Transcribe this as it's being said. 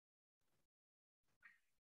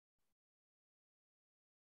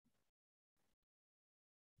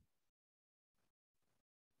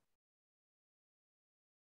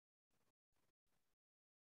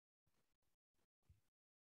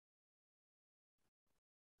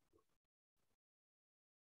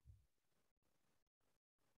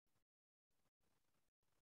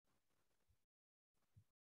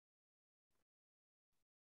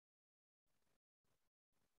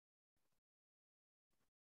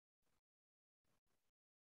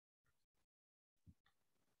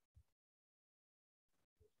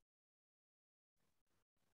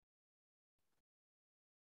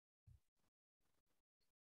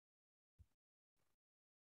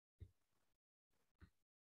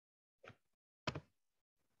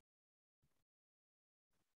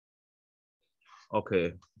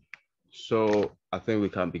Okay, so I think we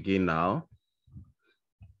can begin now.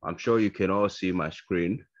 I'm sure you can all see my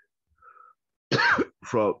screen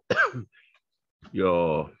from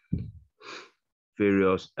your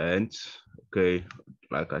various ends. Okay,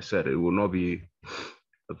 like I said, it will not be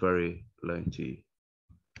a very lengthy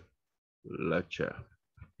lecture.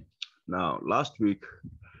 Now, last week,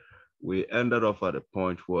 we ended off at a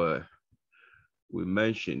point where we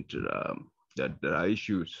mentioned that there are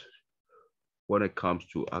issues when it comes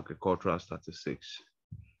to agricultural statistics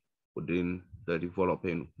within the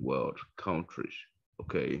developing world countries,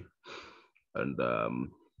 okay? And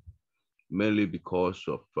mainly because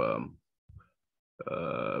of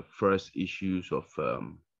first issues of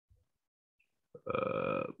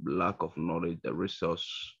lack of knowledge, the resource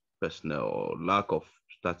personnel, or lack of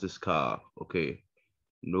statistical, okay,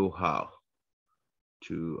 know-how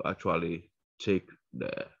to actually take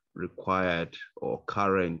the required or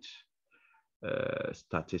current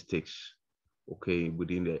statistics, okay,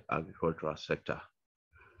 within the agricultural sector.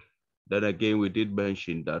 Then again, we did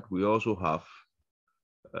mention that we also have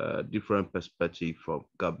different perspective from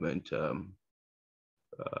government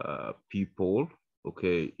people,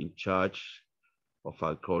 okay, in charge of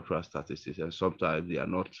agricultural statistics, and sometimes they are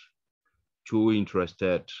not too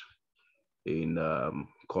interested in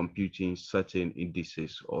computing certain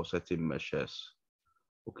indices or certain measures,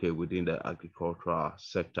 okay, within the agricultural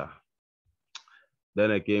sector.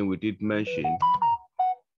 Then again, we did mention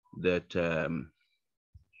that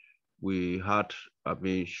we had,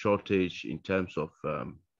 shortage in terms of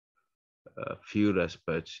field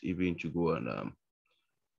experts, even to go and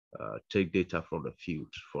take data from the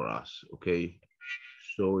field for us, okay?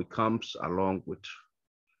 So it comes along with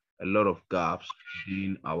a lot of gaps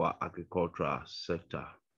in our agricultural sector.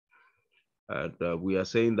 And we are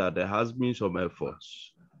saying that there has been some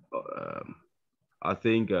efforts. I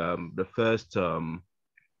think the first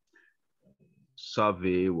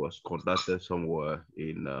survey was conducted somewhere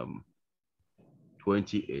in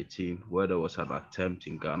 2018, where there was an attempt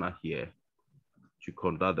in Ghana here to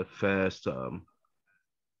conduct the first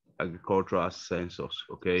agricultural census,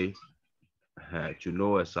 okay, to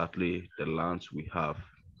know exactly the lands we have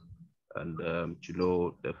and to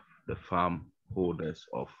know the farm holders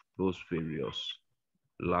of those various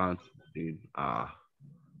lands in our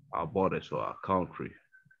borders or our country.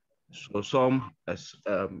 So some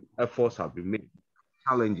efforts have been made,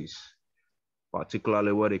 challenges,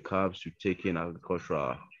 particularly when it comes to taking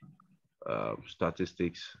agricultural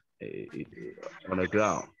statistics on the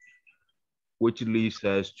ground, which leads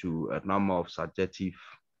us to a number of subjective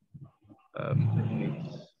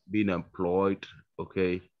techniques being employed,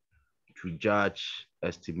 okay, to judge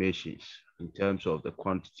estimations in terms of the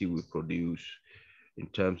quantity we produce, in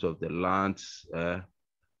terms of the lands,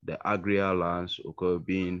 the agrarian lands, okay,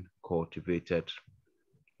 being cultivated,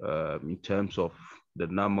 in terms of the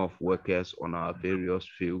number of workers on our various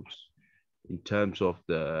fields, in terms of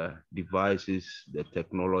the devices, the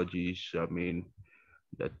technologies,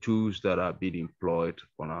 the tools that are being employed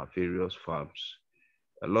on our various farms.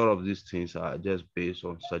 A lot of these things are just based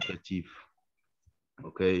on subjective,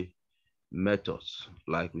 okay, methods.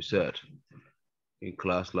 Like we said in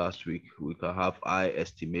class last week, we can have high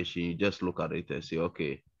estimation. You just look at it and say,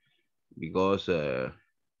 okay, because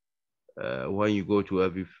when you go to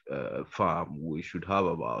every farm, we should have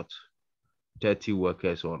about 30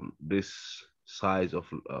 workers on this size of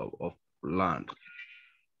land.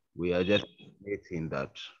 We are just estimating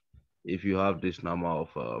that if you have this number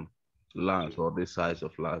of lands or this size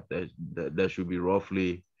of land, there should be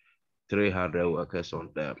roughly 300 workers on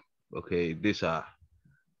them. Okay, these are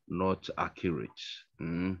not accurate.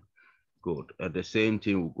 Good. And the same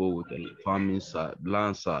thing will go with the farming side,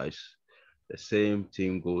 land size. The same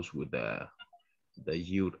thing goes with the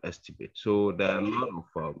yield estimate. So there are a lot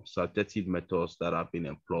of subjective methods that have been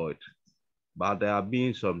employed, but there have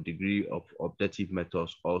been some degree of objective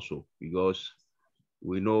methods also, because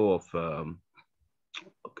we know of,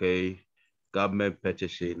 okay, government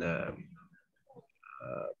purchasing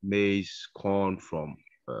maize, corn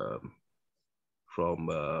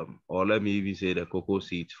or let me even say the cocoa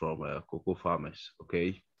seeds from cocoa farmers,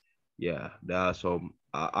 okay? Yeah, there are some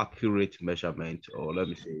accurate measurement, or let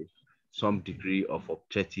me say some degree of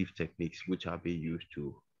objective techniques which are being used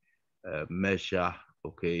to measure,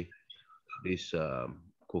 okay, this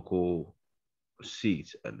cocoa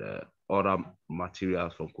seeds and other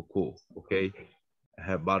materials from cocoa, okay?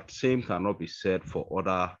 But same cannot be said for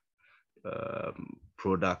other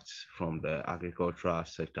products from the agricultural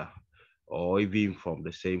sector or even from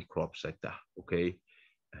the same crop sector, okay?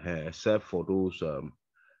 Except for those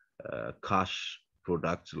cash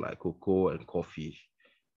products like cocoa and coffee,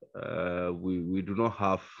 we do not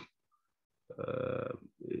have uh,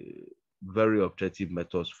 very objective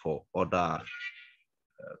methods for other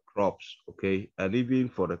crops, okay? And even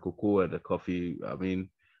for the cocoa and the coffee, I mean,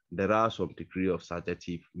 there are some degree of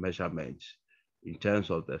subjective measurements in terms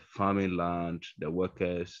of the farming land, the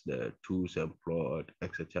workers, the tools employed,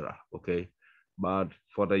 etc. Okay, but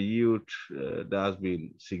for the yield, there has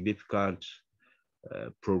been significant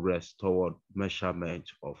progress toward measurement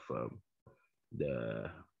of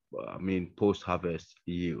the, I mean, post-harvest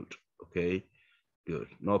yield. Okay, good,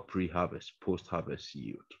 not pre-harvest, post-harvest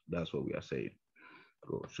yield. That's what we are saying.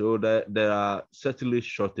 Cool. So there are certainly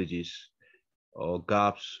shortages or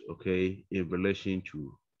gaps, okay, in relation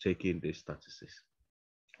to taking these statistics.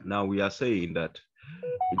 Now we are saying that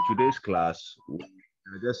in today's class, we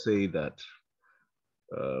are just saying that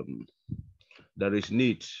um, there is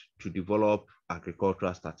need to develop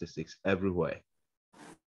agricultural statistics everywhere.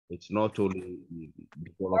 It's not only in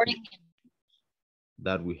developing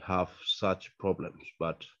that we have such problems,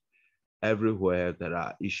 but everywhere there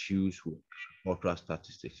are issues with agricultural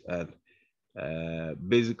statistics. And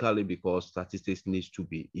basically because statistics needs to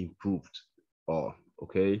be improved or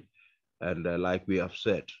okay, and like we have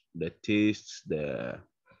said, the tastes,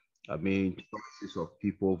 I mean, choices of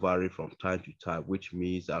people vary from time to time, which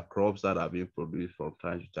means that crops that are being produced from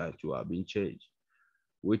time to time too are being changed,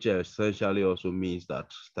 which essentially also means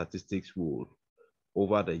that statistics will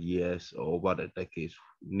over the years or over the decades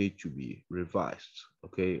need to be revised,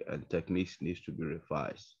 okay, and techniques needs to be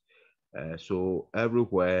revised. So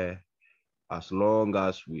everywhere, as long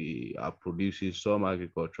as we are producing some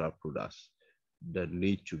agricultural products, there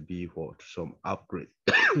need to be what, some upgrade,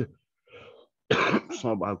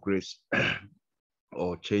 some upgrades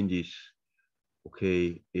or changes,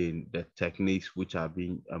 okay, in the techniques which are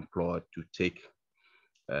being employed to take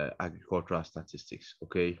agricultural statistics.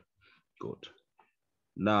 Okay, good.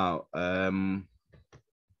 Now,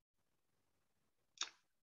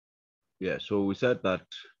 yeah, so we said that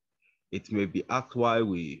it may be asked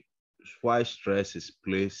why stress is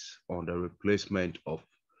placed on the replacement of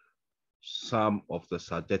some of the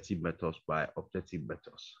subjective methods by objective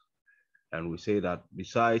methods. And we say that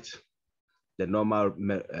besides the normal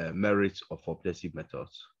merits of objective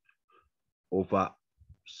methods over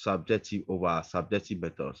subjective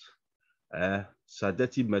methods,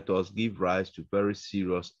 subjective methods give rise to very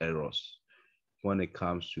serious errors when it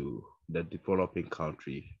comes to the developing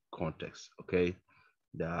country context. Okay,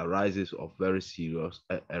 there are rises of very serious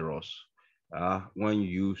errors when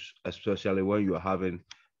you use, especially when you are having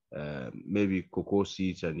maybe cocoa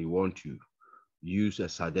seeds and you want to use a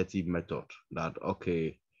subjective method that,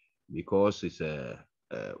 okay, because it's a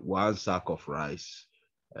one sack of rice,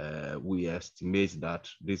 we estimate that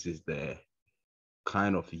this is the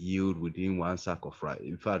kind of yield within one sack of rice.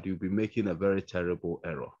 In fact, you'll be making a very terrible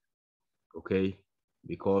error, okay?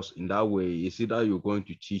 Because in that way, it's either you're going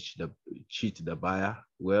to cheat the buyer.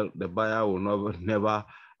 Well, the buyer will never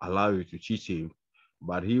allow you to cheat him,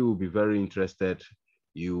 but he will be very interested.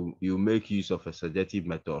 You make use of a subjective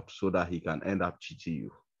method so that he can end up cheating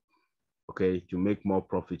you, okay, to make more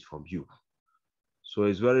profit from you. So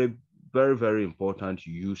it's very, very, very important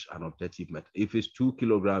to use an objective method. If it's 2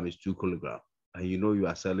 kilograms, it's 2 kilograms, and you know you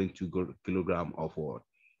are selling 2 kilograms of what?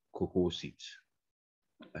 Cocoa seeds.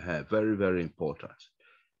 Very, very important.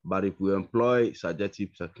 But if we employ subjective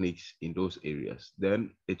techniques in those areas,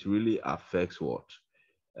 then it really affects what?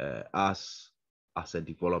 Us as a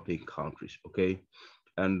developing countries, okay?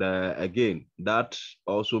 And again, that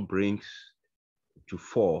also brings to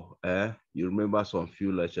fore, you remember some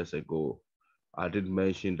few lectures ago, I did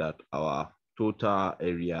mention that our total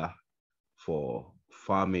area for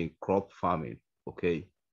farming, crop farming, okay,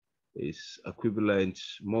 is equivalent,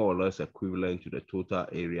 more or less equivalent to the total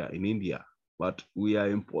area in India. But we are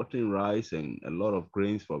importing rice and a lot of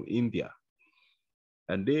grains from India.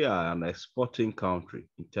 And they are an exporting country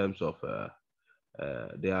in terms of,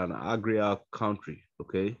 they are an agricultural country,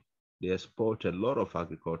 okay? They export a lot of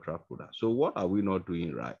agricultural products. So what are we not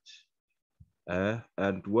doing right?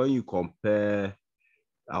 And when you compare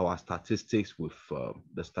our statistics with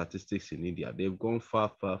the statistics in India, they've gone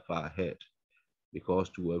far, far, far ahead because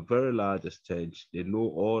to a very large extent, they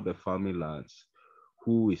know all the farming lands,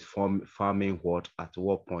 who is farming what at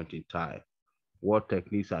what point in time, what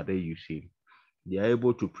techniques are they using. They are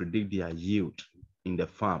able to predict their yield in the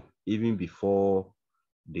farm even before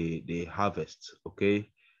they harvest, okay?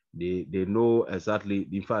 They know exactly,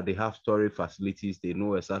 in fact, they have storage facilities. They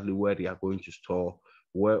know exactly where they are going to store,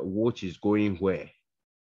 which is going where.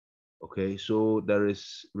 Okay, so there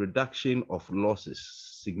is reduction of losses,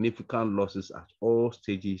 significant losses at all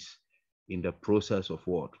stages in the process of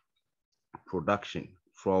what? Production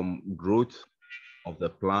from growth of the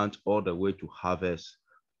plant all the way to harvest,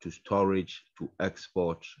 to storage, to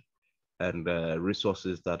export, and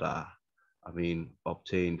resources that are,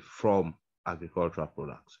 obtained from agricultural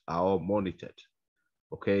products are all monitored.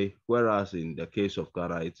 Okay, whereas in the case of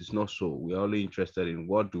Ghana, it is not so. We're only interested in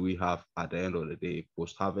what do we have at the end of the day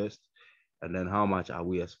post-harvest, and then how much are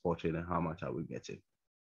we exporting and how much are we getting.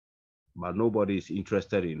 But nobody is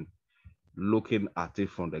interested in looking at it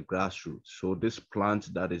from the grassroots. So this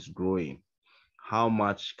plant that is growing, how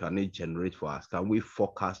much can it generate for us? Can we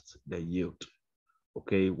forecast the yield?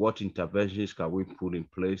 Okay, what interventions can we put in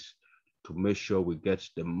place to make sure we get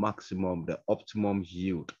the maximum, the optimum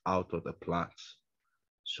yield out of the plants,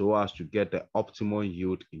 so as to get the optimum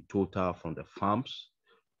yield in total from the farms,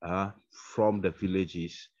 from the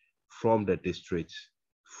villages, from the districts,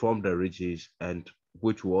 from the regions, and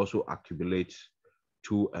which will also accumulate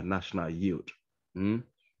to a national yield.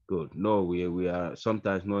 Good. No, we are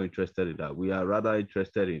sometimes not interested in that. We are rather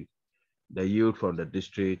interested in the yield from the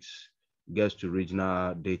districts, gets to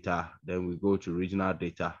regional data, then we go to regional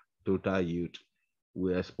data, total yield.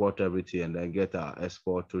 We export everything and then get our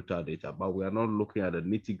export total data, but we are not looking at the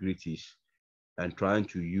nitty-gritties and trying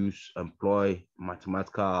to employ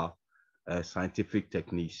mathematical, scientific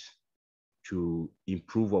techniques to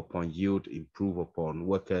improve upon yield, improve upon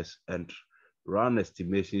workers, and run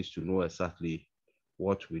estimations to know exactly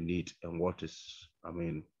what we need and what is,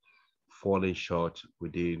 falling short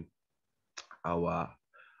within our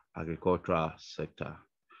agricultural sector.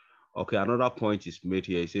 Okay, another point is made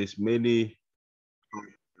here. It says many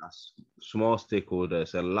small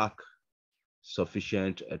stakeholders lack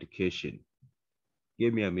sufficient education.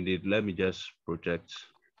 Give me a minute. Let me just project.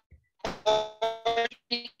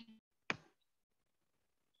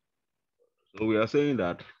 So we are saying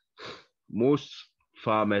that most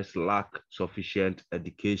farmers lack sufficient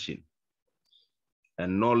education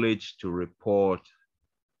and knowledge to report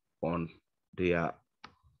on their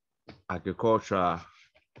agricultural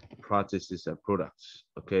practices and products,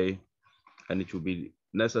 okay? And it will be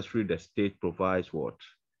necessary the state provides what?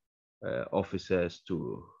 Officers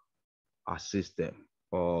to assist them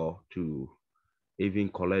or to even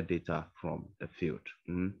collect data from the field.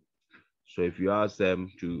 So if you ask them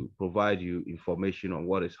to provide you information on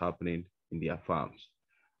what is happening in their farms,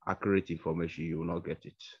 accurate information, you will not get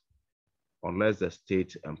it unless the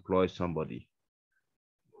state employs somebody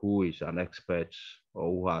who is an expert or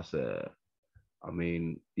who has the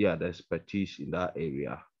expertise in that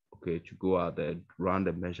area, okay, to go out there, run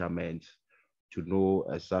the measurements to know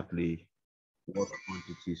exactly what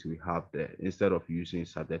quantities we have there, instead of using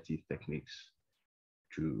subjective techniques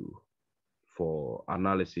for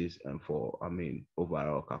analysis and for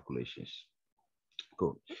overall calculations.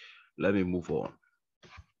 Cool. Let me move on.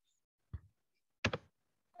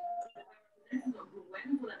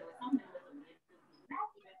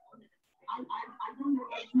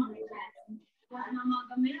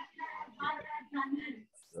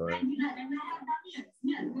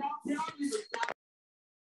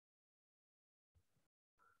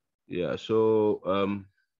 Yeah, so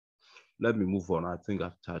let me move on. I think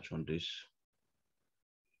I've touched on this.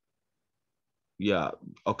 Yeah,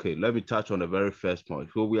 okay, let me touch on the very first point.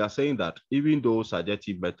 So we are saying that even though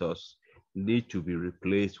subjective methods need to be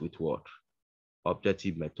replaced with what?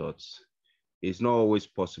 Objective methods. It's not always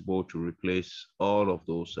possible to replace all of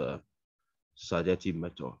those subjective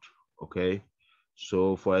methods, okay?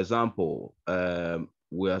 So for example,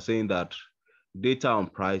 we are saying that data on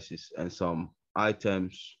prices and some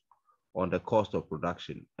items on the cost of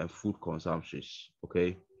production and food consumptions,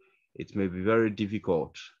 okay? It may be very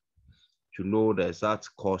difficult to know the exact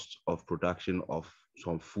cost of production of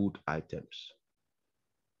some food items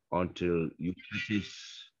until you purchase,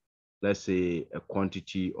 let's say, a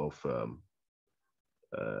quantity of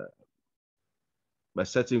a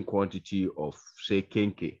certain quantity of, say,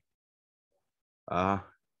 kenkey.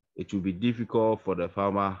 It will be difficult for the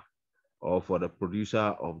farmer or for the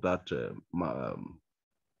producer of that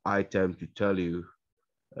item to tell you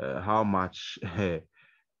how much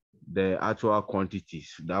the actual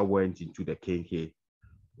quantities that went into the kenkey,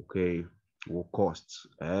 okay, will cost.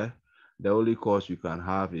 The only cost you can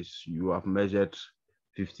have is you have measured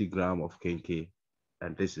 50 grams of kenkey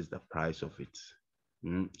and this is the price of it.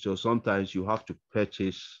 So sometimes you have to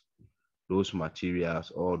purchase those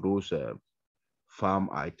materials or those farm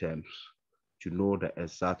items to know the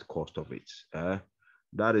exact cost of it.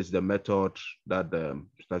 That is the method that the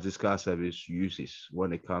Statistical Service uses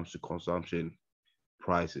when it comes to consumption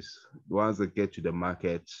prices. Once they get to the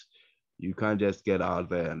market, you can't just get out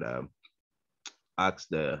there and ask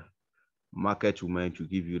the market women to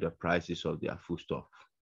give you the prices of their foodstuff.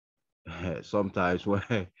 sometimes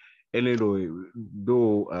when, and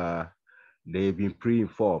though they've been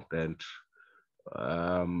pre-informed, and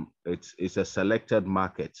it's a selected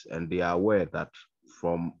market, and they are aware that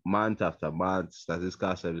from month after month,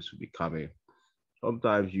 statistical service will be coming.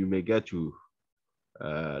 Sometimes you may get to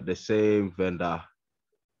the same vendor,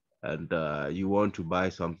 and you want to buy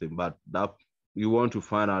something, but that you want to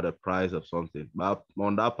find out the price of something, but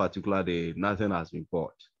on that particular day, nothing has been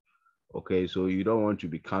bought. Okay, so you don't want to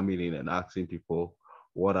be coming in and asking people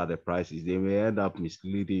what are the prices. They may end up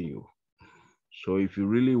misleading you. So if you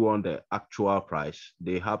really want the actual price,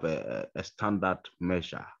 they have a standard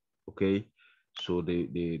measure. Okay, so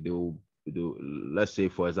they will do, let's say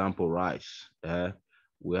for example rice.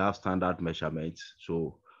 We have standard measurements.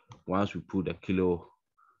 So once we put the kilo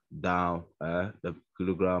down, the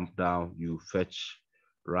kilogram down, you fetch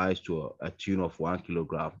rice to a tune of 1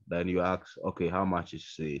 kilogram. Then you ask, okay, how much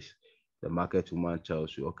is this? The market woman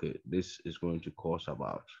tells you, okay, this is going to cost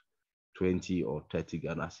about 20 or 30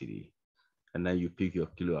 Ghana cedi. And then you pick your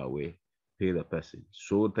kilo away, pay the person.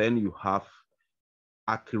 So then you have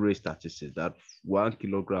accurate statistics that 1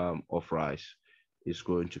 kilogram of rice is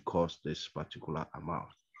going to cost this particular amount.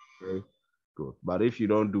 Okay, good. But if you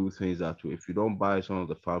don't do things that way, if you don't buy some of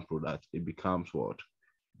the farm products, it becomes what?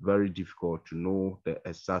 Very difficult to know the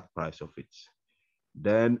exact price of it.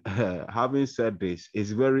 Then, having said this,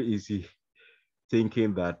 it's very easy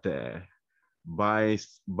thinking that buying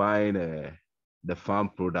the farm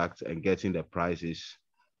products and getting the prices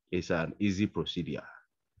is an easy procedure.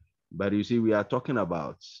 But you see, we are talking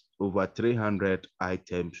about over 300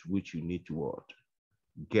 items which you need to what?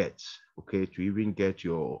 Get, okay, to even get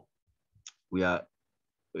your, we are,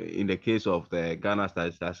 in the case of the Ghana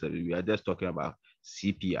Statistics, we are just talking about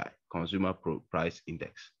CPI, Consumer Price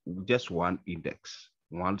Index, just one index,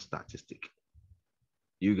 one statistic.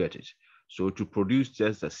 You get it? So to produce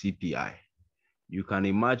just the CPI, you can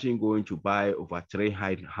imagine going to buy over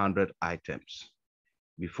 300 items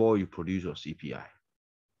before you produce your CPI.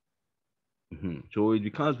 So it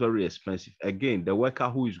becomes very expensive. Again, the worker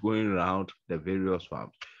who is going around the various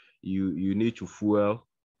farms, you need to fuel,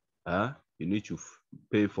 you need to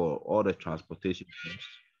pay for all the transportation costs.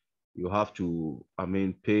 You have to,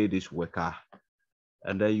 pay this worker.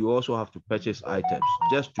 And then you also have to purchase items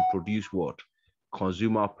just to produce what?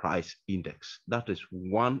 Consumer Price Index. That is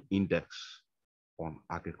one index on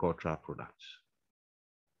agricultural products.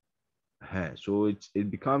 So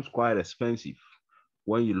it becomes quite expensive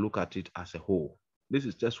when you look at it as a whole. This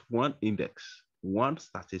is just one index, one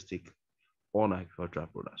statistic on agricultural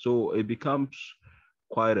products. So it becomes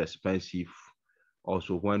quite expensive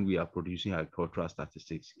also when we are producing agricultural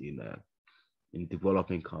statistics in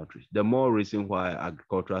developing countries. The more reason why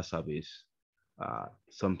agricultural surveys are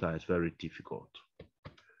sometimes very difficult.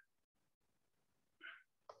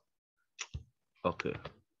 Okay.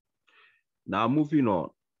 Now moving on.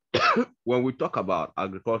 When we talk about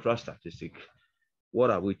agricultural statistics, what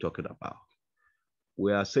are we talking about?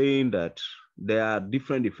 We are saying that there are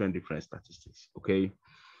different statistics, okay?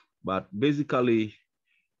 But basically,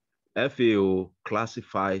 FAO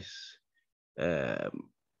classifies 10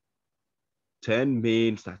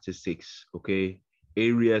 main statistics, okay?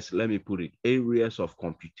 Areas, let me put it, areas of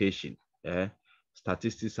computation,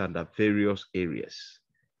 statistics under various areas,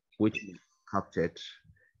 which is captured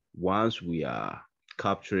once we are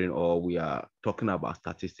capturing or we are talking about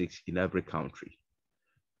statistics in every country,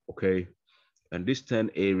 okay? And these 10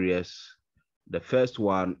 areas, the first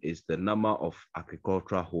one is the number of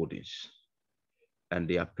agricultural holdings and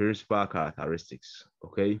their principal characteristics,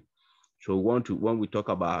 okay? So when we talk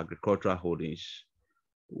about agricultural holdings,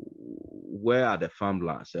 where are the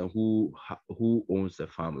farmlands and who owns the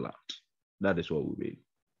farmland? That is what we mean,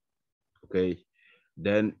 okay?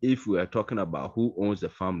 Then if we are talking about who owns the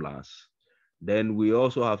farmlands, then we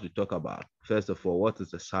also have to talk about, first of all, what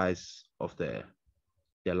is the size of the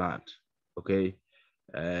land, okay?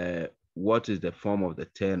 What is the form of the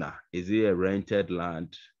tenure? Is it a rented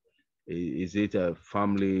land? Is it a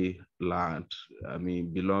family land?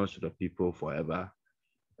 Belongs to the people forever?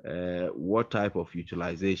 What type of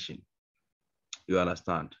utilization? You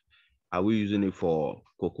understand? Are we using it for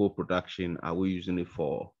cocoa production? Are we using it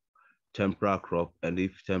for temporary crop? And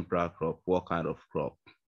if temporary crop, what kind of crop?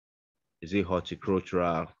 Is it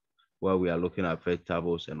horticultural, where we are looking at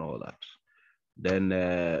vegetables and all that? Then,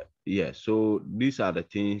 so these are the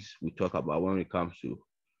things we talk about when it comes to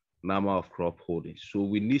number of crop holdings. So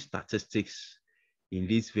we need statistics in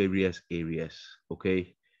these various areas,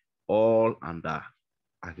 okay? All under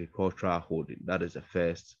agricultural holding. That is the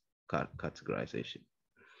first categorization.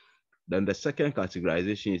 Then the second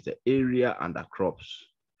categorization is the area under crops.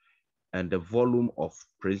 and the volume of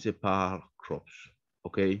principal crops.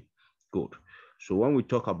 Okay, good. So when we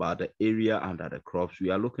talk about the area under the crops, we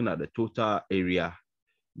are looking at the total area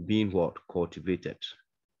being what? Cultivated.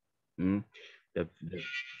 Mm?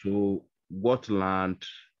 So what land,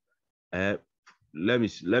 uh, let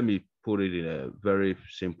me put it in a very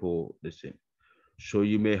simple listen. So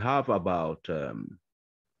you may have about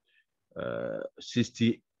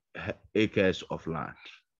 60 acres of land,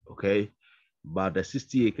 okay? But the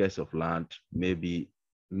 60 acres of land may be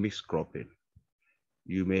mixed cropping.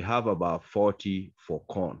 You may have about 40 for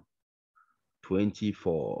corn, 20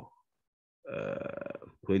 for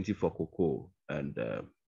 20 for cocoa, and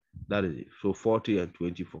that is it. So 40 and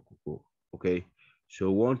 20 for cocoa, okay?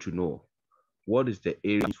 So we want to know what is the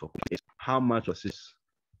area for cocoa? How much of this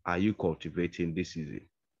are you cultivating this season?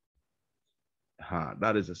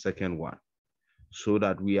 That is the second one. So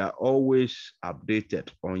that we are always updated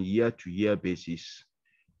on year-to-year basis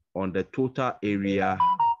on the total area,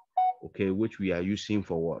 okay, which we are using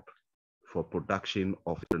for what? For production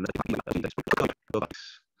of the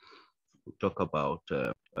we talk about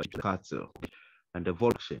cattle and the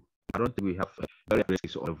volume. I don't think we have very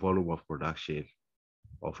basics on the volume of production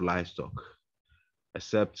of livestock,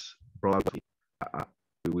 except probably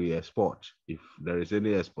we export. If there is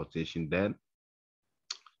any exportation, then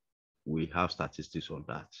we have statistics on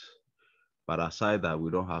that. But aside that,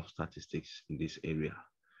 we don't have statistics in this area.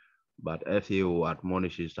 But FAO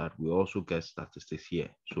admonishes that we also get statistics here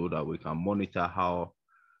so that we can monitor how,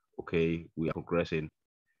 okay, we are progressing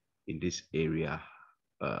in this area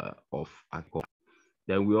of agriculture.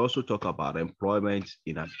 Then we also talk about employment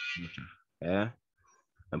in agriculture.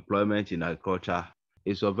 Employment in agriculture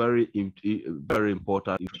is a very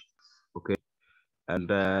important, okay? And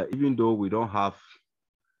even though we don't have,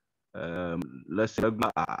 let's say,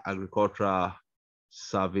 regular agricultural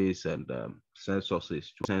surveys and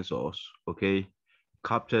censuses, okay,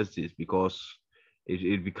 captures this because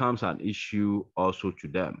it becomes an issue also to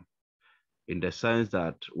them, in the sense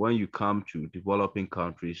that when you come to developing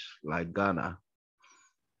countries like Ghana,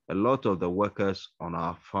 a lot of the workers on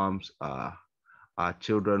our farms are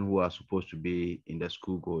children who are supposed to be in the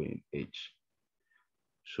school-going age.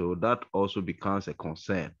 So that also becomes a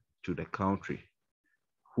concern to the country.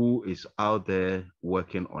 Who is out there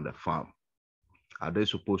working on the farm? Are they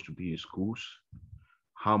supposed to be in schools?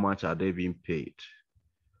 How much are they being paid?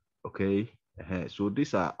 Okay, so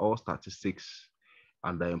these are all statistics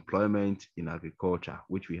under employment in agriculture,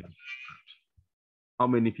 which we have. How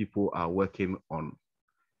many people are working on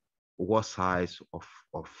what size of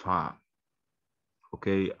farm?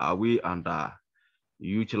 Okay, are we under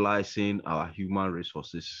utilizing our human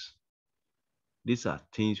resources? These are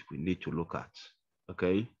things we need to look at.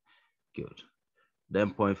 Okay, good.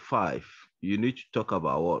 Then point 5, you need to talk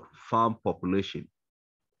about what? Farm population.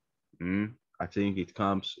 I think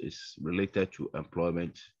is related to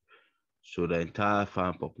employment. So the entire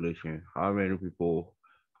farm population, how many people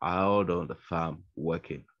are out on the farm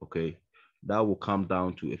working, okay? That will come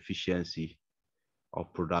down to efficiency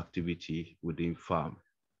of productivity within farm.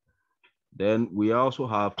 Then we also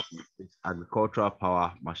have agricultural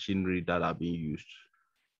power machinery that are being used,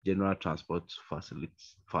 general transport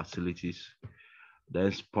facilities.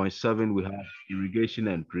 Then point 7, we have irrigation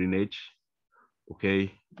and drainage.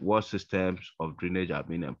 Okay, what systems of drainage are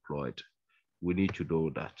being employed? We need to know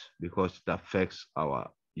that because it affects our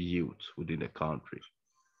yield within the country.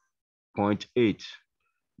 Point 8,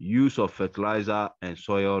 use of fertilizer and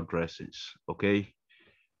soil dressings. Okay,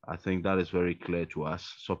 I think that is very clear to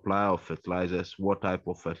us. Supply of fertilizers, what type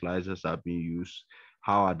of fertilizers are being used?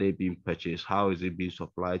 How are they being purchased? How is it being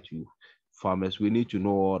supplied to farmers? We need to know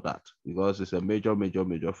all that because it's a major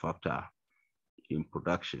factor in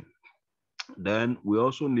production. Then we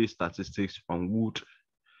also need statistics on wood,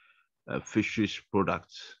 fisheries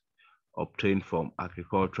products obtained from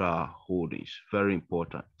agricultural holdings. Very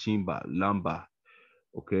important. Timber, lumber.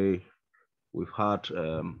 Okay, we've had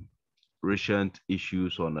recent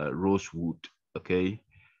issues on rosewood. Okay,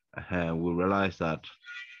 and we realize that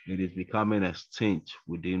it is becoming extinct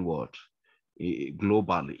within what?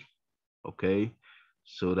 Globally. Okay,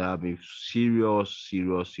 so there have been serious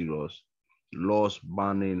laws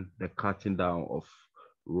banning the cutting down of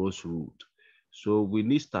rosewood. So we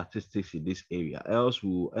need statistics in this area, else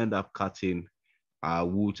we'll end up cutting our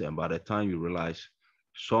woods, and by the time you realize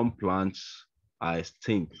some plants are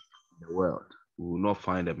extinct in the world, we will not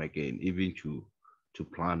find them again, even to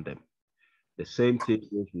plant them. The same thing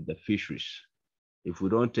goes with the fisheries. If we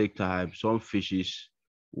don't take time, some fishes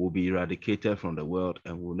will be eradicated from the world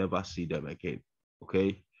and we'll never see them again,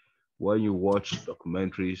 okay? When you watch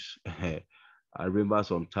documentaries, I remember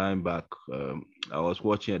some time back, I was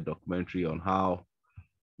watching a documentary on how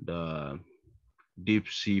the deep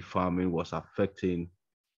sea farming was affecting,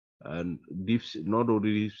 and not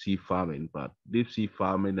only deep sea farming, but deep sea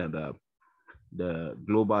farming and the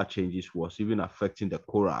global changes was even affecting the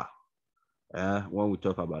coral. When we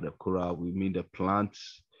talk about the coral, we mean the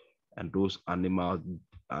plants and those animals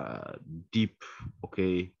deep,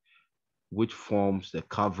 okay, which forms the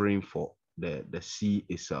covering for the sea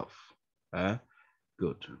itself.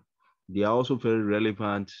 Good. They are also very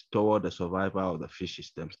relevant toward the survival of the fish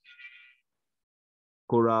systems.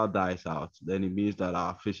 Coral dies out, then it means that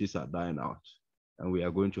our fishes are dying out and we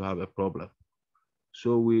are going to have a problem.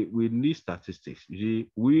 So we need statistics. You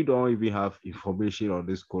see, we don't even have information on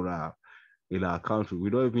this coral in our country. We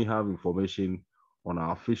don't even have information on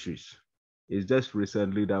our fisheries. It's just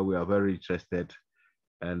recently that we are very interested,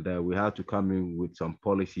 and we have to come in with some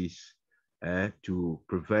policies to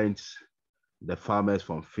prevent the farmers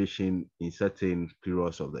from fishing in certain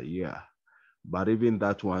periods of the year. But even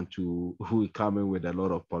that one too, we come in with a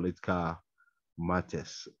lot of political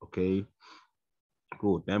matters. Okay,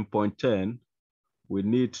 good. Then point 10, we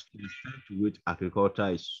need the extent to which agriculture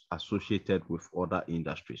is associated with other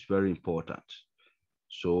industries. Very important.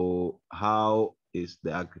 So how is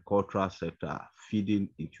the agricultural sector feeding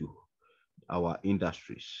into our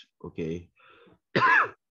industries? Okay.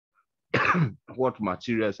 What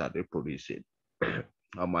materials are they producing?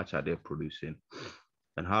 How much are they producing?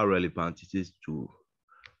 And how relevant it is to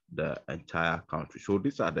the entire country. So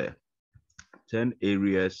these are the 10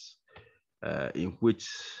 areas in which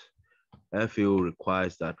FAO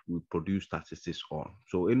requires that we produce statistics on.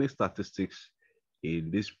 So any statistics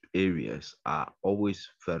in these areas are always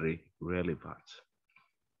very relevant,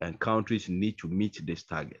 and countries need to meet these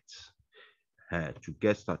targets to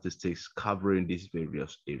get statistics covering these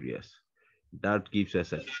various areas. That gives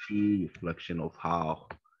us a true reflection of how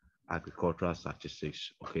agricultural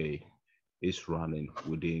statistics, okay, is running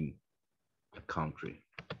within a country.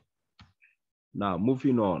 Now,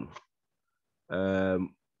 moving on,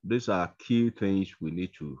 these are key things we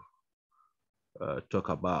need to talk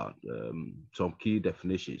about, some key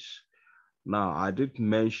definitions. Now, I did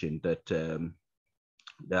mention that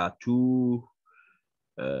there are two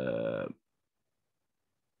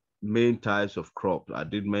main types of crops. I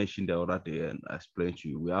did mention the other day and I explained to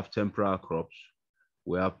you. We have temporary crops,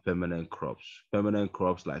 we have permanent crops. Permanent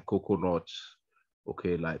crops like coconuts,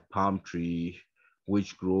 okay, like palm tree,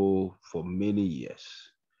 which grow for many years.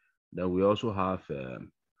 Then we also have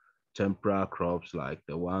temporary crops like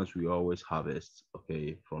the ones we always harvest,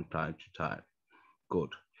 okay, from time to time. Good.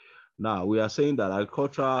 Now we are saying that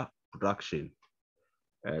agricultural production,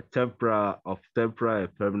 temporary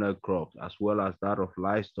and permanent crops, as well as that of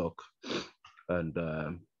livestock and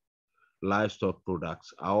livestock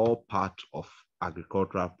products, are all part of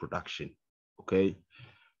agricultural production. Okay,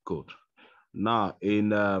 good. Now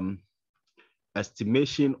in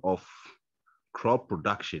estimation of crop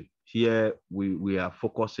production, here we are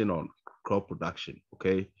focusing on crop production.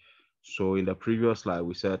 Okay, so in the previous slide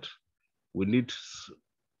we said we need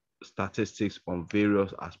statistics on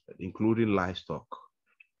various aspects, including livestock.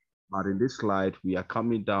 But in this slide, we are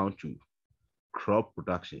coming down to crop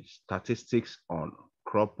production, statistics on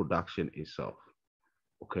crop production itself.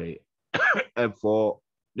 Okay, and for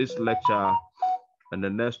this lecture and the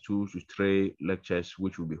next 2 to 3 lectures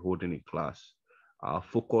which we'll be holding in class, our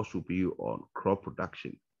focus will be on crop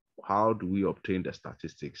production. How do we obtain the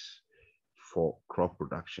statistics for crop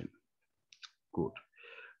production? Good.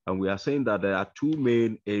 And we are saying that there are two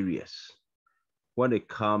main areas when it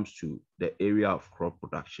comes to the area of crop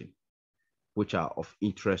production, which are of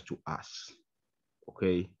interest to us.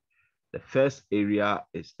 Okay. The first area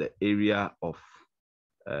is the area of,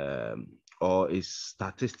 or is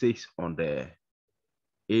statistics on the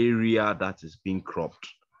area that is being cropped.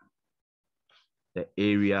 The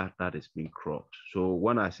area that is being cropped. So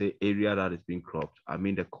when I say area that is being cropped, I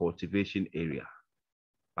mean the cultivation area.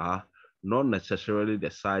 Not necessarily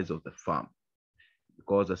the size of the farm,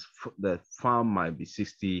 because the farm might be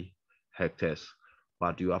 60 hectares,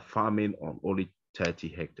 but you are farming on only 30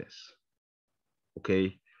 hectares.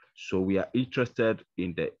 Okay, so we are interested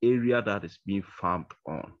in the area that is being farmed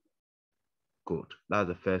on. Good, that's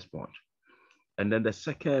the first point. And then the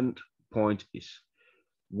second point is,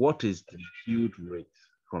 what is the yield rate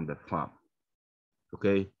from the farm?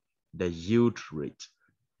 Okay, the yield rate.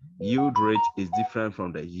 Yield rate is different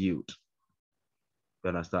from the yield. You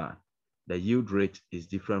understand? The yield rate is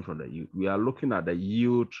different from the yield. We are looking at the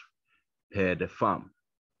yield per the farm,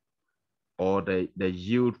 or the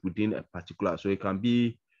yield within a particular. So it can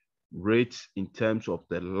be rates in terms of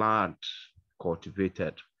the land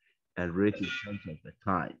cultivated and rate in terms of the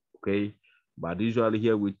time. Okay, But usually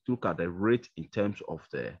here we look at the rate in terms of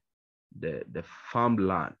the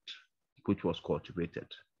farmland which was cultivated.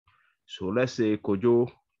 So let's say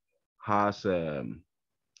Kojo has a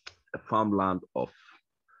farmland of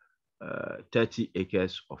 30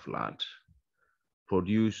 acres of land,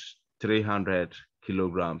 produce 300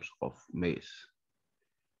 kilograms of maize.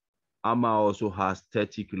 Ama also has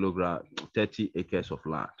 30 acres of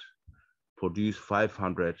land, produce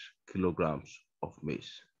 500 kilograms of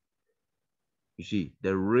maize. You see,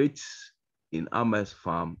 the rates in Ama's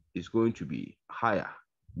farm is going to be higher.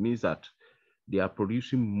 It means that they are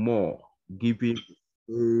producing more, given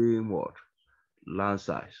what land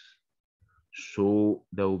size. So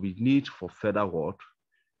there will be need for further what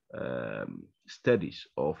studies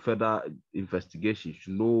or further investigations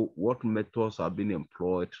to know what methods are being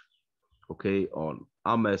employed, okay, on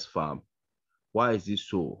Ama's farm. Why is this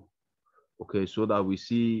so? Okay, so that we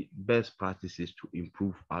see best practices to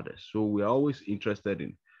improve others. So we are always interested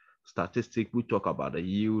in statistics. We talk about the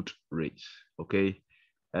yield rates, okay?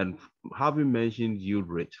 And having mentioned yield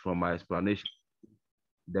rates from my explanation,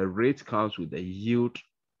 the rate comes with the yield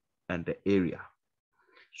and the area.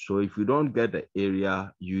 So if you don't get the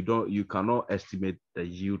area, you cannot estimate the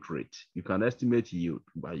yield rate. You can estimate yield,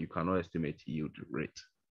 but you cannot estimate yield rate.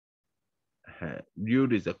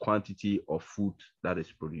 Yield is the quantity of food that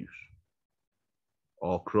is produced,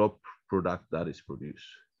 or crop product that is produced,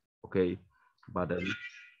 okay? But then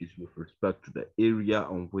is with respect to the area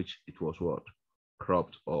on which it was what?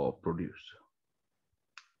 Cropped or produced.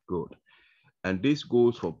 Good. And this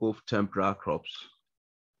goes for both temporary crops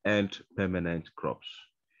and permanent crops.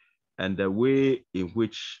 And the way in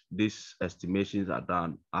which these estimations are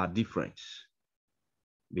done are different,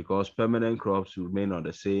 because permanent crops remain on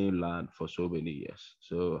the same land for so many years.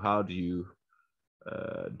 So how do you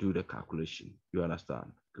do the calculation? You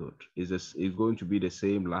understand? Good. It's going to be the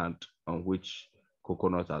same land on which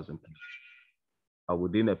coconut has been planted.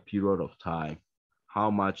 Within a period of time, how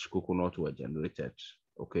much coconut were generated,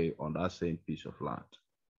 okay, on that same piece of land.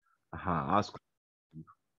 As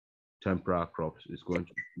temporary crops is going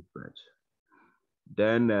to be different.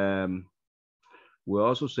 Then we're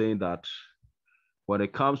also saying that when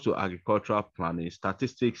it comes to agricultural planning,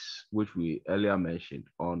 statistics, which we earlier mentioned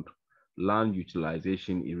on land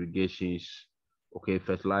utilization, irrigations, okay,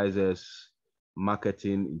 fertilizers,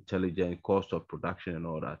 marketing, intelligence, cost of production, and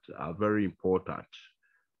all that are very important,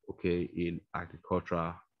 okay, in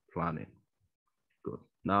agricultural planning. Good.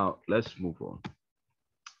 Now, let's move on.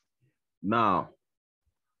 Now,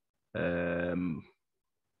 I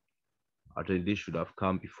think this should have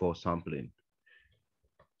come before sampling.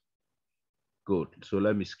 Good. So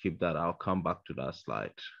let me skip that. I'll come back to that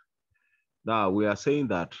slide. Now, we are saying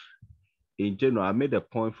that in general, I made a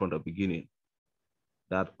point from the beginning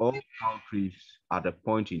that all countries at a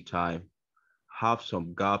point in time have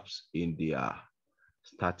some gaps in their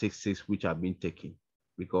statistics which have been taken,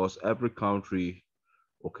 because every country,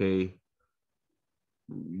 okay,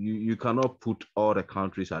 you cannot put all the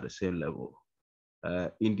countries at the same level.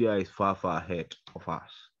 India is far ahead of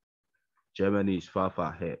us. Germany is far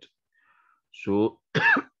ahead. So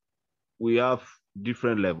we have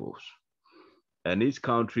different levels, and each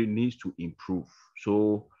country needs to improve.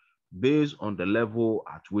 So based on the level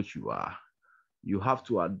at which you are, you have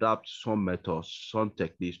to adapt some methods, some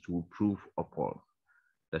techniques to improve upon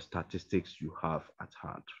the statistics you have at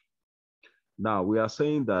hand. Now, we are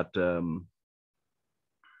saying that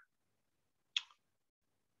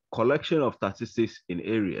collection of statistics in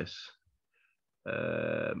areas.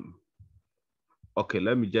 Okay,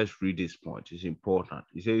 let me just read this point. It's important.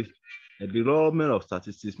 It says, the development of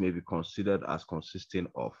statistics may be considered as consisting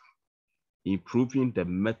of improving the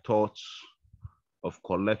methods of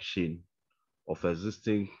collection of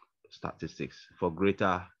existing statistics for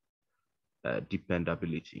greater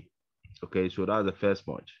dependability. Okay, so that's the first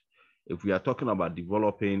point. If we are talking about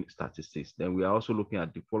developing statistics, then we are also looking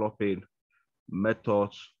at developing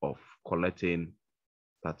methods of collecting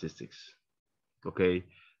statistics. Okay,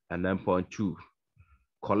 and then point two,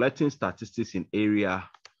 collecting statistics in area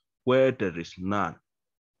where there is none.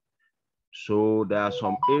 So there are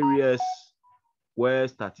some areas where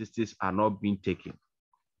statistics are not being taken.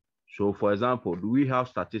 So for example, do we have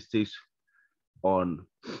statistics on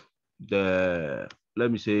the,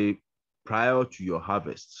 let me say, prior to your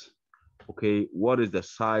harvest? Okay, what is the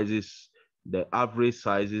sizes, the average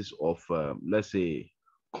sizes of, let's say,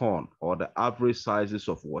 corn, or the average sizes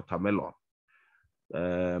of watermelon?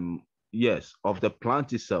 Yes, of the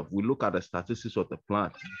plant itself. We look at the statistics of the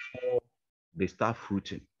plant before they start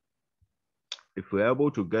fruiting. If we're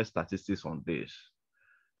able to get statistics on this,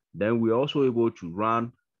 then we're also able to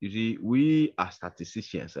run You see, we as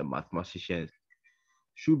statisticians and mathematicians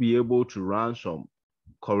should be able to run some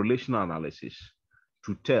correlation analysis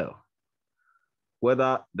to tell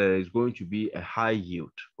whether there is going to be a high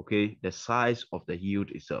yield, okay? The size of the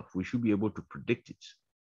yield itself, we should be able to predict it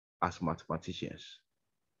as mathematicians.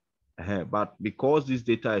 But because this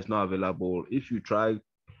data is not available, if you try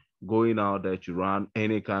going out there to run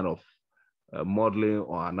any kind of modeling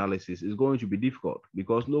or analysis, it's going to be difficult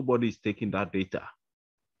because nobody is taking that data,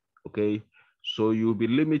 okay? So you'll be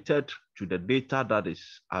limited to the data that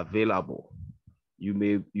is available.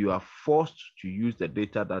 You are forced to use the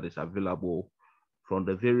data that is available from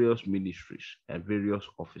the various ministries and various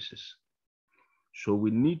offices. So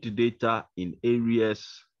we need the data in areas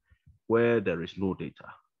where there is no data,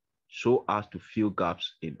 so as to fill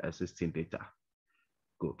gaps in existing data.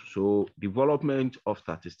 Good. So development of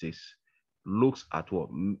statistics looks at what?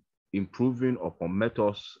 Improving upon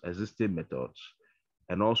methods, existing methods,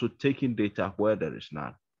 and also taking data where there is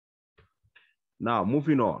none. Now,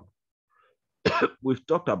 moving on, we've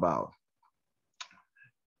talked about,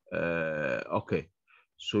 okay,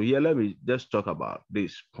 so here, let me just talk about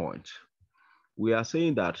this point. We are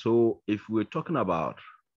saying that, so if we're talking about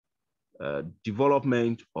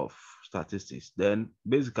development of statistics, then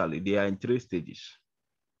basically they are in 3 stages.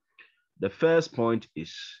 The first point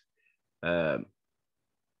is,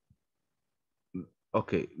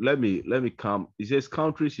 okay, let me come. It says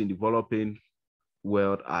countries in developing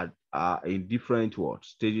world are in different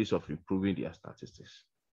stages of improving their statistics.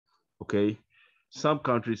 Okay, some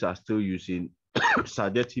countries are still using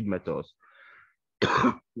subjective methods,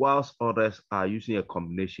 whilst others are using a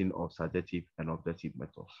combination of subjective and objective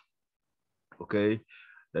methods. Okay,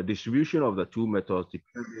 the distribution of the 2 methods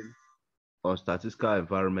depending on statistical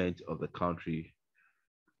environment of the country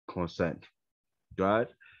concerned, right?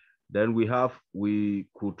 Then we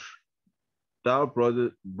could now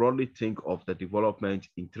broadly think of the development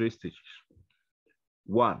in 3 stages.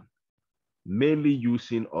 1, mainly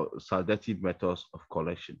using subjective methods of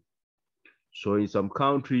collection. So in some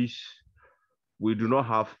countries, we do not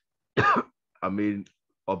have,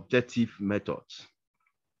 objective methods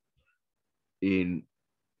in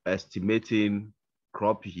estimating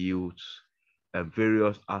crop yields and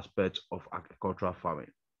various aspects of agricultural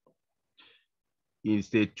farming. In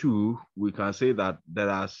stage 2, we can say that there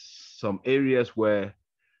are some areas where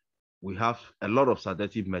we have a lot of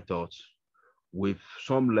subjective methods with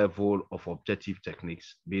some level of objective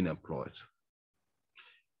techniques being employed.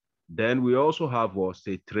 Then we also have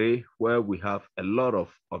stage 3, where we have a lot of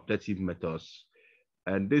objective methods.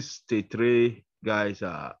 And this stage 3, guys,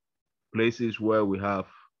 are places where we have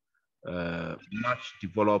much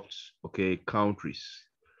developed, okay, countries.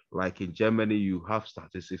 Like in Germany, you have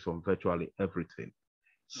statistics on virtually everything.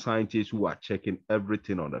 Scientists who are checking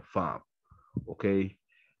everything on the farm, okay?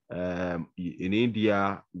 In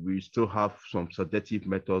India, we still have some subjective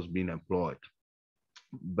methods being employed,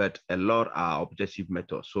 but a lot are objective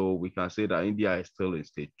methods. So we can say that India is still in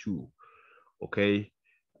stage 2, okay?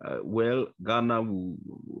 Well, Ghana,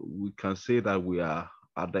 we can say that we are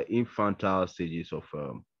at the infantile stages of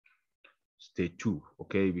stage 2,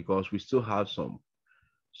 okay? Because we still have some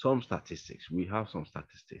statistics. We have some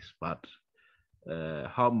statistics, but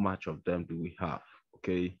how much of them do we have,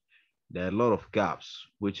 okay? There are a lot of gaps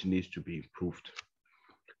which needs to be improved.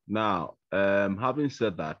 Now, having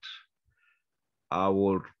said that, I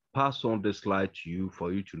will pass on this slide to you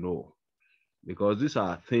for you to know, because these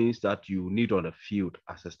are things that you need on the field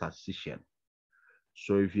as a statistician.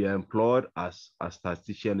 So if you're employed as a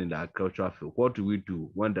statistician in the agricultural field, what do we do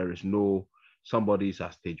when there is somebody is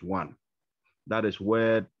at stage 1? That is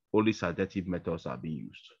where only subjective methods are being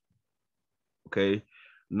used, okay?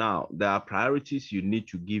 Now, there are priorities you need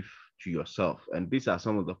to give to yourself, and these are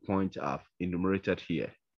some of the points I've enumerated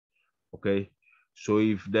here, okay? So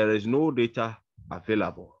if there is no data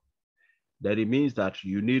available, then it means that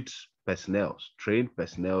you need personnel, trained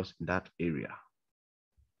personnel in that area,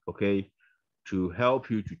 okay, to help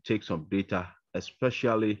you to take some data,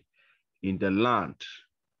 especially in the land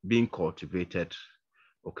being cultivated,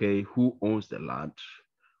 okay, who owns the land,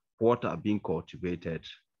 what are being cultivated,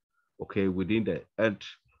 okay, and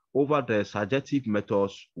over the subjective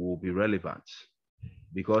methods will be relevant,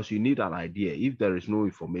 because you need an idea. If there is no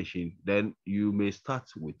information, then you may start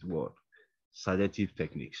with what? Subjective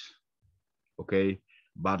techniques, okay?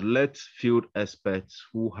 But let field experts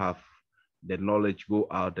who have the knowledge go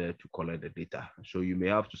out there to collect the data. So you may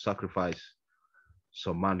have to sacrifice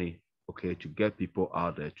some money, okay, to get people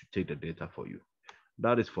out there to take the data for you.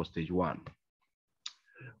 That is for stage 1.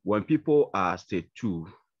 When people are stage 2,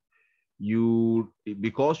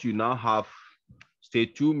 because you now have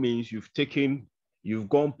stage 2 means you've taken you've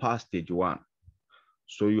gone past stage one.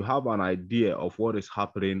 So you have an idea of what is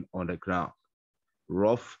happening on the ground,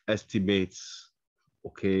 rough estimates,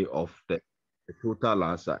 okay, of the total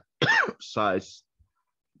land size,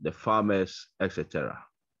 the farmers, etc.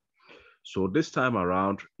 So this time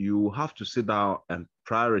around, you have to sit down and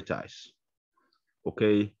prioritize,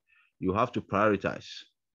 okay? You have to prioritize.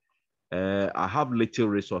 I have little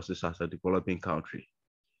resources as a developing country.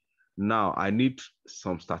 Now I need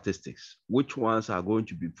some statistics. Which ones are going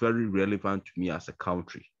to be very relevant to me as a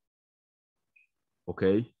country?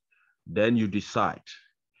 Okay, then you decide.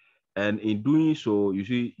 And in doing so, you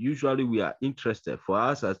see, usually we are interested, for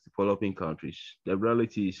us as developing countries, the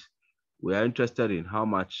reality is we are interested in how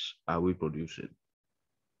much are we producing.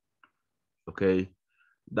 Okay,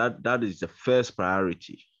 that is the first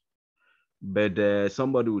priority. But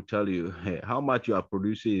somebody will tell you, hey, how much you are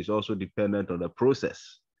producing is also dependent on the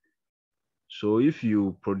process. So if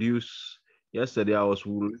you produce, yesterday I was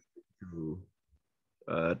listening to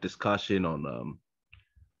a discussion on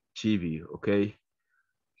TV, okay,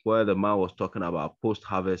 where the man was talking about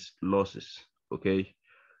post-harvest losses, okay?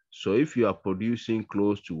 So if you are producing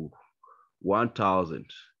close to 1,000,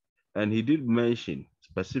 and he did mention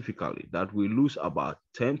specifically that we lose about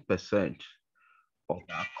 10% of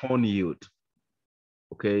our corn yield,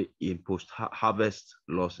 okay, in post-harvest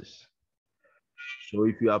losses. So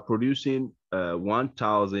if you are producing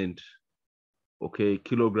 1,000, okay,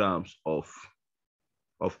 kilograms of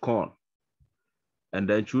corn, and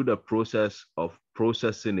then through the process of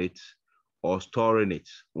processing it or storing it,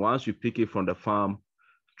 once you pick it from the farm,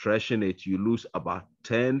 threshing it, you lose about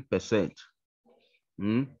 10%.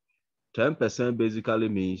 10% basically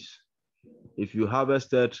means if you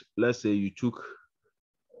harvested, let's say you took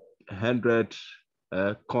 100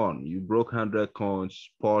 corn, you broke 100 corns,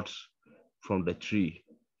 pods from the tree.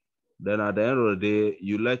 Then at the end of the day,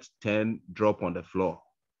 you let 10 drop on the floor,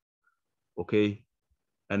 okay?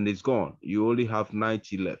 And it's gone. You only have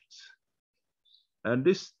 90 left. And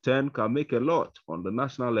this 10 can make a lot on the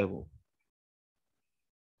national level.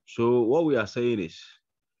 So what we are saying is,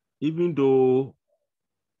 even though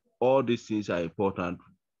all these things are important,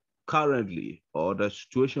 currently, or the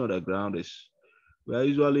situation on the ground is, we are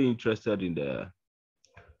usually interested in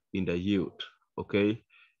the yield, okay?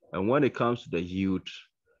 And when it comes to the yield,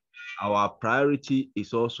 our priority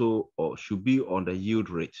is also, or should be, on the yield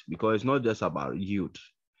rate, because it's not just about yield.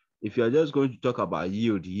 If you're just going to talk about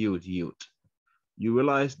yield, you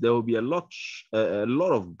realize there will be a lot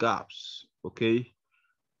of gaps, okay,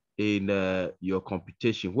 in your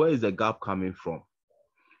computation. Where is the gap coming from?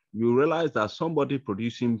 You realize that somebody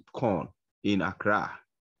producing corn in Accra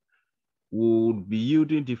would be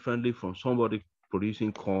yielding differently from somebody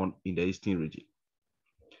producing corn in the Eastern region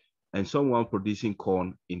and someone producing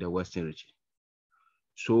corn in the Western region.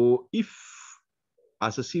 So if,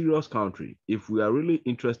 as a serious country, if we are really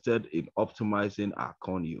interested in optimizing our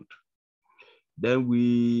corn yield, then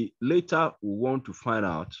we later will want to find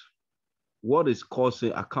out what is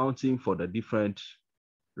accounting for the different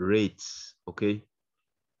rates, okay,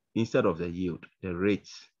 instead of the yield, the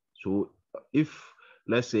rates. So if,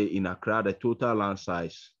 let's say in Accra, the total land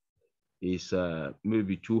size is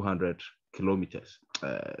maybe 200 kilometers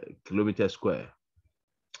square,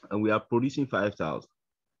 and we are producing 5,000.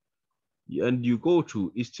 And you go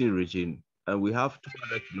to Eastern region, and we have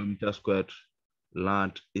 200 kilometers squared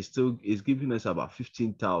land, is giving us about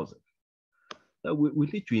 15,000. We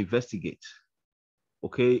need to investigate.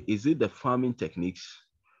 Okay, is it the farming techniques,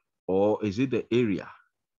 or is it the area,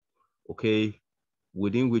 okay,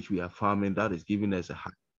 within which we are farming that is giving us a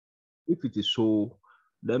high? If it is so,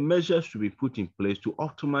 the measures should be put in place to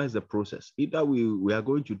optimize the process. Either we are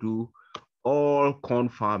going to do all corn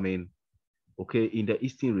farming, okay, in the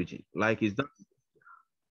Eastern region, like is that,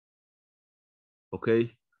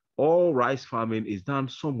 okay, all rice farming is done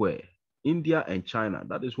somewhere, India and China.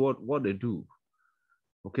 That is what they do.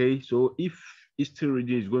 Okay, so if Eastern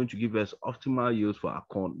region is going to give us optimal yields for our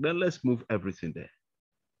corn, then let's move everything there.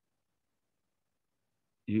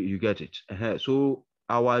 You get it. So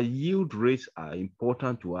our yield rates are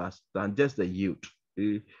important to us than just the yield.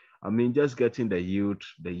 I mean, just getting the yield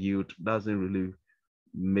doesn't really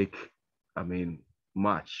make, I mean,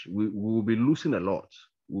 much. We will be losing a lot.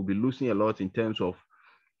 We'll be losing a lot in terms of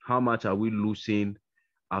how much are we losing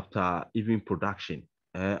after even production,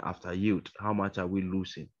 after yield, how much are we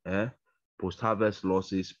losing? Post-harvest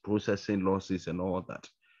losses, processing losses, and all that.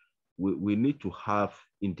 We need to have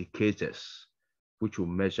indicators which will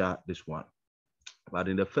measure this one. But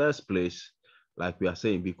in the first place, like we are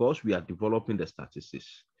saying, because we are developing the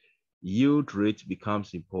statistics, yield rate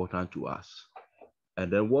becomes important to us.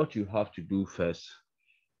 And then what you have to do first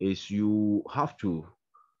is you have to,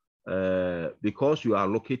 because you are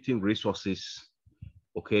allocating resources,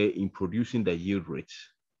 okay, in producing the yield rate,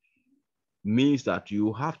 means that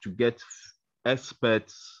you have to get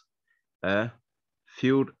experts,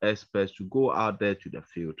 field experts to go out there to the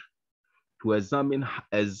field to examine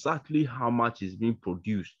exactly how much is being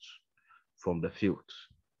produced from the field.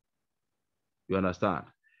 You understand?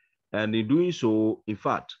 And in doing so, in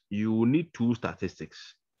fact, you need two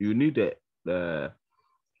statistics. You need the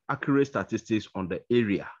accurate statistics on the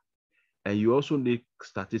area, and you also need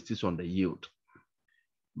statistics on the yield.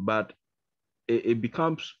 But it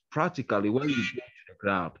becomes practically, when you go to the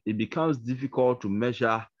ground, it becomes difficult to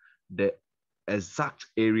measure the exact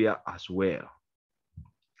area as well.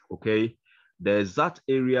 Okay, the exact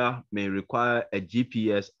area may require a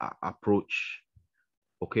GPS approach,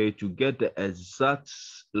 okay, to get the exact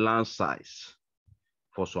land size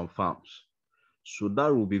for some farms. So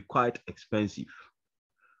that will be quite expensive.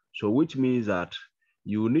 So which means that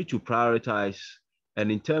you need to prioritize,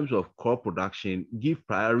 and in terms of crop production, give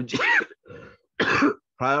priority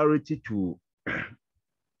priority to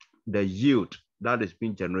the yield that is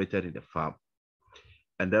being generated in the farm.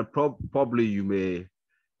 And then probably you may,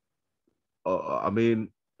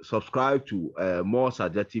 subscribe to a more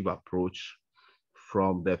subjective approach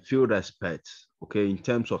from the field experts, okay, in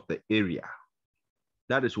terms of the area.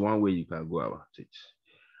 That is one way you can go about it.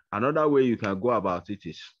 Another way you can go about it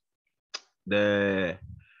is the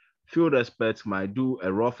field experts might do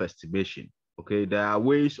a rough estimation, okay? There are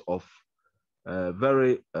ways of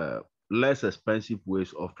very less expensive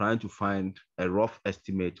ways of trying to find a rough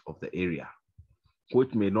estimate of the area,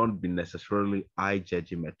 which may not be necessarily eye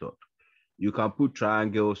judging method. You can put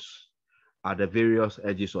triangles at the various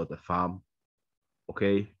edges of the farm,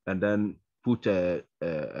 okay, and then put a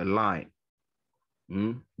line.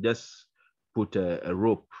 Just put a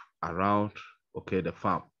rope around, okay, the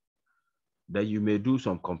farm. Then you may do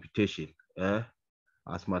some computation.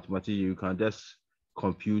 As mathematician, you can just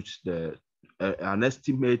compute an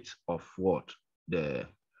estimate of what the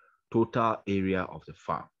total area of the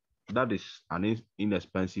farm. That is an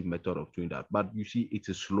inexpensive method of doing that. But you see, it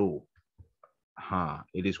is slow.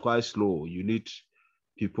 It is quite slow. You need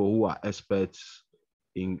people who are experts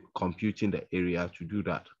in computing the area to do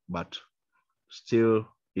that. But still,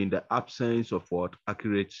 in the absence of what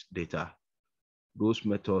accurate data, those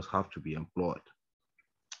methods have to be employed.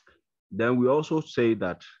 Then we also say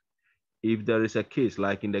that if there is a case,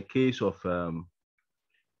 like in the case of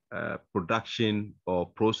production or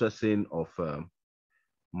processing of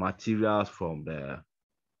materials from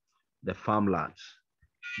the farmlands,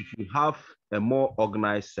 if you have a more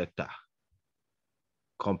organized sector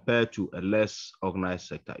compared to a less organized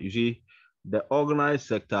sector, you see, the organized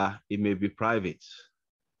sector, it may be private,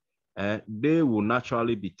 and they will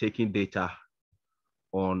naturally be taking data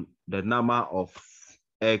on the number of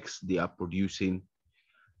eggs they are producing,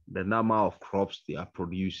 the number of crops they are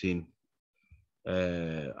producing,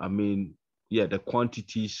 the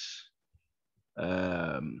quantities,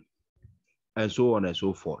 and so on and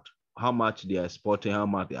so forth, how much they are exporting, how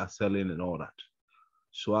much they are selling, and all that.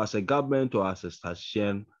 So as a government or as a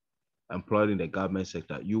statistician employed in the government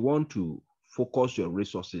sector, you want to focus your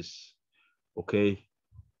resources, okay,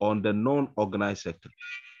 on the non-organized sector.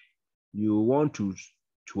 You want to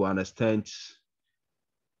understand,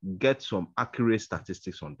 get some accurate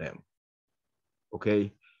statistics on them,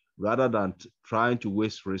 okay, rather than trying to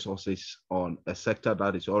waste resources on a sector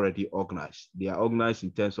that is already organized. They are organized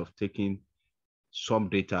in terms of taking some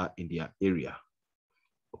data in their area,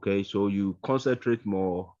 okay? So you concentrate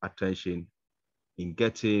more attention in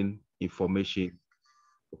getting information,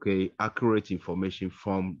 okay, accurate information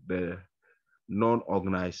from the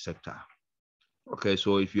non-organized sector. Okay,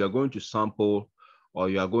 so if you are going to sample or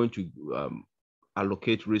you are going to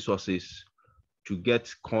allocate resources to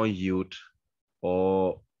get corn yield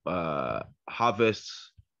or harvest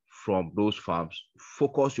from those farms,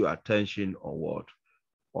 focus your attention on what?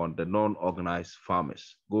 On the non-organized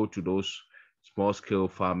farmers. Go to those small-scale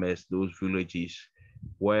farmers, those villages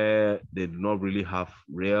where they do not really have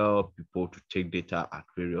real people to take data at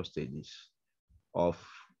various stages of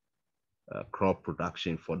crop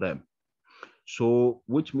production for them. So,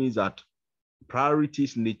 which means that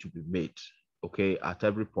priorities need to be made, okay, at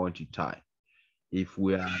every point in time. If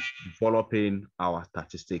we are developing our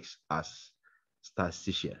statistics as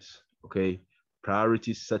statisticians, okay,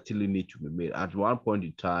 priorities certainly need to be made. At one point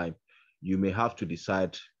in time, you may have to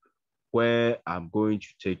decide where I'm going to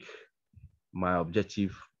take my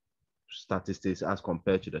objective statistics as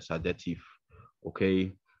compared to the subjective,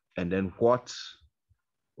 okay, and then what,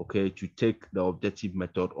 okay, to take the objective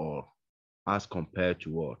method or as compared to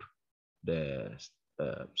what? The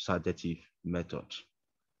subjective method.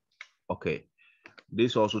 Okay,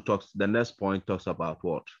 this also talks, the next point talks about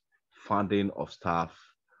what? Funding of staff,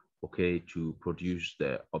 okay, to produce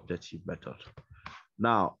the objective method.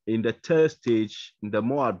 Now, in the third stage, in the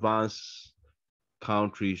more advanced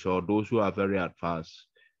countries or those who are very advanced,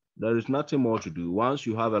 there is nothing more to do. Once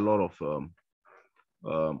you have a lot of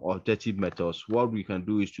objective methods, what we can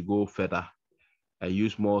do is to go further and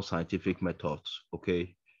use more scientific methods,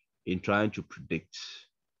 okay, in trying to predict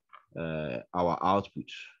our output.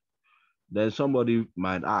 Then somebody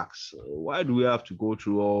might ask, why do we have to go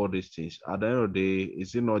through all these things? At the end of the day,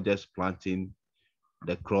 is it not just planting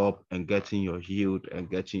the crop and getting your yield and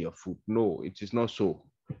getting your food? No, it is not so.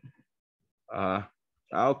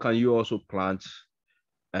 How can you also plant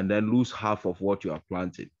and then lose half of what you are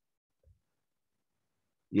planting?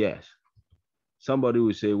 Yes. Somebody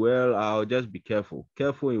will say, well, I'll just be careful.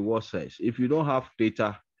 Careful in what sense? If you don't have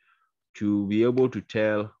data to be able to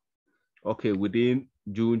tell, okay, within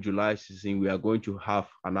June, July season, we are going to have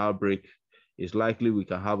an outbreak. It's likely we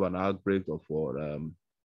can have an outbreak of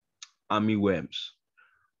army worms,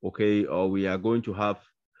 okay? Or we are going to have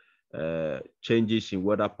changes in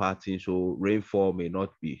weather patterns, so rainfall may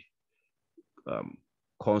not be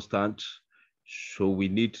constant. So we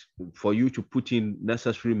need for you to put in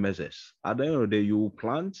necessary measures. At the end of the day, you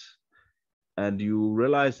plant and you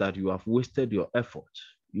realize that you have wasted your effort.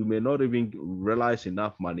 You may not even realize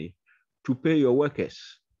enough money to pay your workers.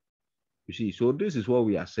 You see, so this is what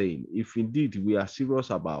we are saying. If indeed we are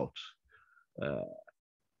serious about,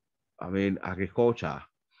 agriculture,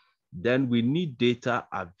 then we need data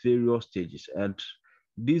at various stages. And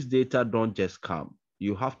these data don't just come.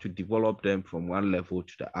 You have to develop them from one level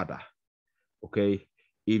to the other, okay?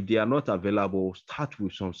 If they are not available, start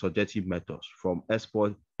with some subjective methods from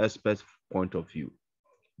experts' point of view.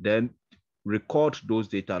 Then record those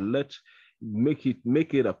data. Make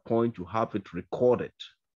it a point to have it recorded,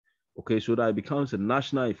 okay, so that it becomes a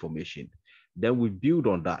national information. Then we build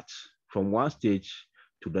on that from one stage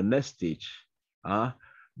to the next stage.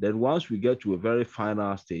 Then once we get to a very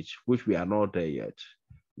final stage, which we are not there yet,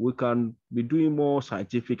 we can be doing more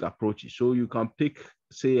scientific approaches. So you can pick,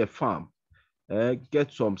 say, a farm,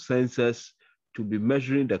 get some sensors to be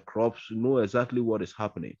measuring the crops, know exactly what is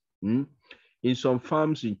happening. In some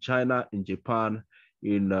farms in China, in Japan,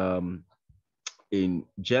 in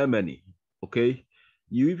Germany, okay,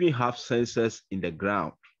 you even have sensors in the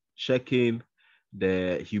ground checking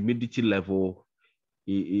the humidity level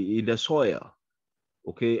in the soil,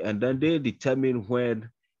 okay, and then they determine when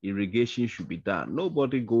irrigation should be done.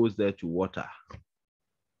 Nobody goes there to water,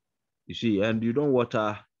 you see, and you don't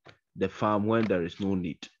water the farm when there is no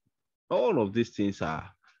need. All of these things are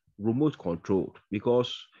remote controlled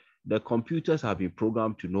because the computers have been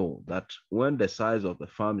programmed to know that when the size of the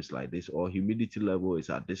farm is like this or humidity level is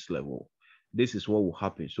at this level, this is what will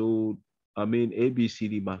happen. So,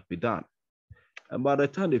 ABCD must be done. And by the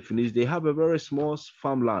time they finish, they have a very small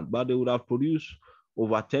farmland, but they would have produced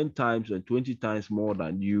over 10 times and 20 times more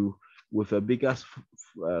than you with a bigger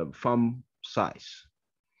farm size.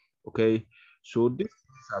 Okay, so these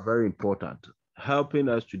are very important, helping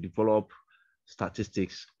us to develop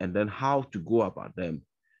statistics and then how to go about them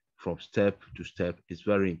from step to step is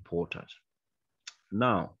very important.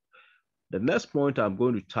 Now, the next point I'm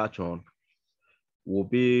going to touch on will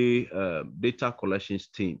be data collection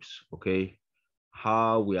teams, okay?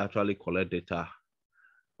 How we actually collect data,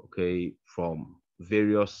 okay, from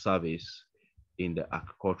various surveys in the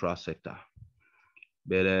agricultural sector.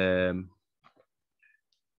 But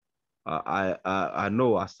I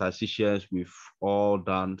know as statisticians, we've all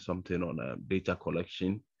done something on data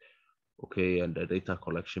collection, okay, and the data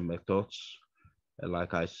collection methods. And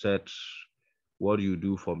like I said, what you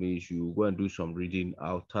do for me is you go and do some reading.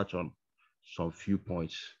 I'll touch on some few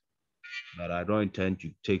points, but I don't intend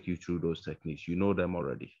to take you through those techniques. You know them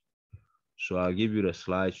already. So I'll give you the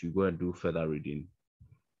slides, you go and do further reading.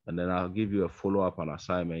 And then I'll give you a follow-up and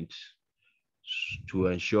assignment to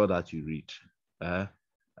ensure that you read.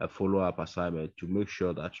 A follow-up assignment to make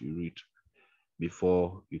sure that you read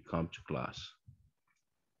before you come to class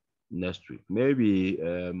next week. Maybe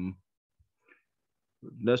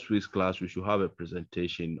next week's class, we should have a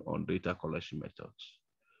presentation on data collection methods.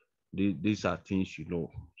 These are things you know.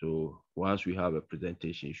 So once we have a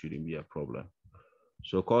presentation, it shouldn't be a problem.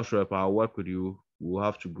 So course rep, I'll work with you. We'll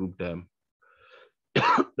have to group them,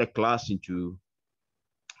 the class into,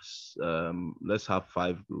 let's have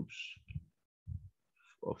 5 groups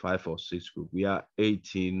or 5 or 6 groups. We are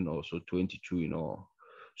 18 or so 22 in all.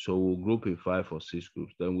 So we'll group in 5 or 6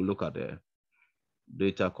 groups. Then we'll look at the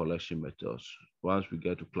data collection methods. Once we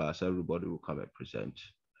get to class, everybody will come and present.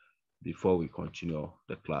 before we continue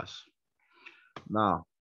the class. Now,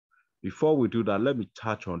 before we do that, let me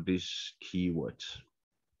touch on these keywords.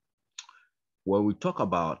 When we talk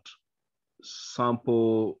about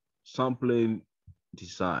sampling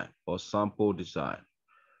design or sample design,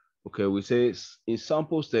 okay, we say in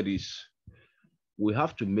sample studies, we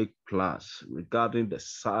have to make plans regarding the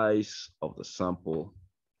size of the sample,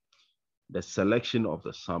 the selection of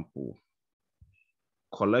the sample,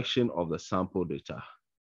 collection of the sample data,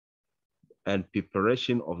 and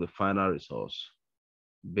preparation of the final results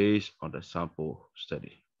based on the sample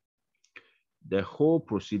study. The whole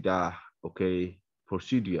procedure, okay,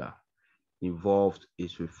 procedure involved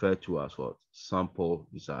is referred to as what? Sample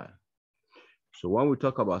design. So when we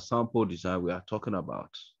talk about sample design, we are talking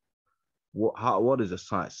about what is the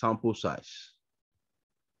size, sample size?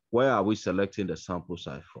 Where are we selecting the sample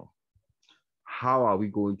size from? How are we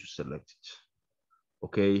going to select it?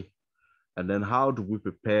 Okay, and then how do we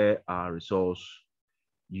prepare our results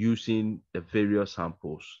using the various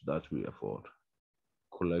samples that we have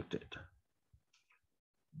collected?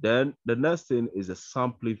 Then the next thing is a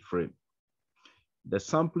sampling frame. The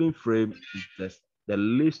sampling frame is just the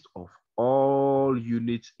list of all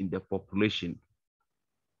units in the population,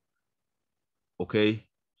 okay,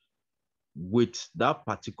 with that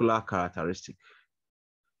particular characteristic.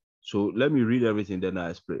 So let me read everything, then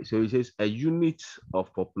I explain. So it says a unit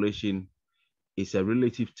of population is a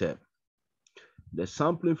relative term. The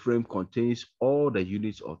sampling frame contains all the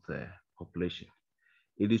units of the population.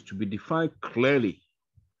 It is to be defined clearly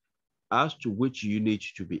as to which unit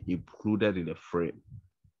to be included in the frame.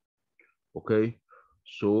 Okay,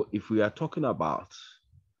 so if we are talking about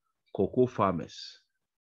cocoa farmers,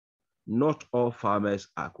 not all farmers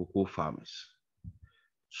are cocoa farmers.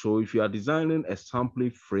 So if you are designing a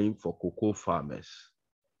sampling frame for cocoa farmers,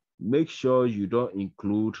 make sure you don't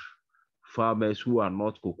include farmers who are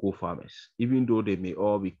not cocoa farmers, even though they may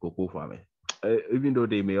all be cocoa farmers. Even though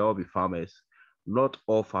they may all be farmers, not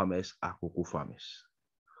all farmers are cocoa farmers.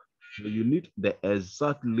 So you need the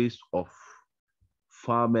exact list of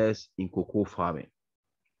farmers in cocoa farming,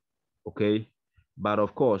 okay? But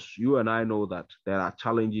of course, you and I know that there are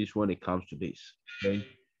challenges when it comes to this, okay?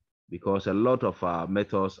 Because a lot of our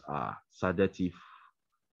methods are subjective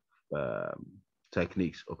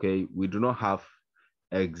techniques, okay? We do not have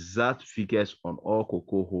exact figures on all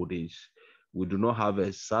cocoa holdings. We do not have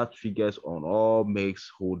exact figures on all maize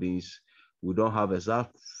holdings. We don't have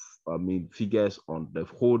exact, figures on the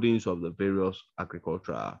holdings of the various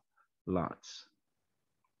agricultural lands.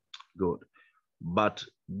 Good. But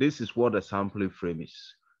this is what the sampling frame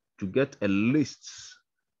is, to get a list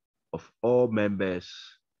of all members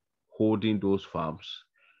holding those farms.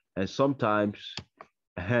 And sometimes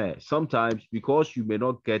because you may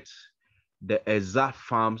not get the exact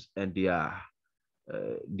farms and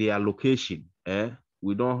their location, I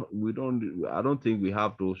don't think we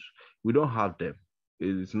have those. We don't have them.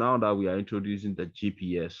 It's now that we are introducing the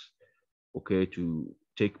GPS, okay, to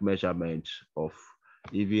take measurement of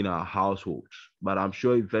even our households. But I'm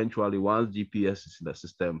sure eventually, once GPS is in the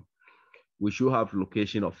system, we should have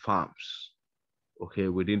location of farms, okay,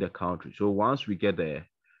 within the country. So once we get there,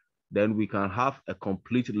 then we can have a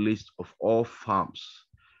complete list of all farms.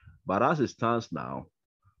 But as it stands now,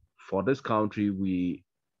 for this country, we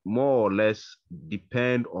more or less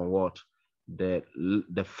depend on what the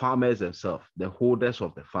farmers themselves, the holders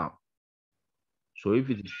of the farm. So if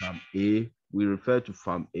it is farm A, we refer to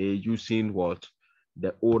farm A using what?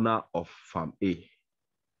 The owner of farm A.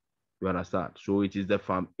 You understand? So it is the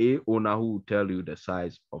farm A owner who will tell you the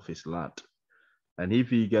size of his land. And if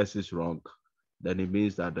he gets this wrong, then it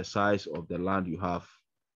means that the size of the land you have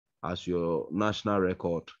as your national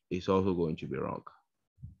record is also going to be wrong.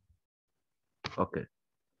 Okay.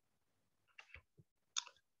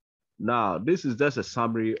 Now, this is just a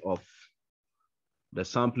summary of the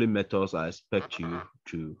sampling methods I expect you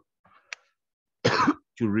to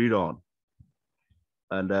read on.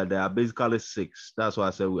 And there are basically 6. That's why I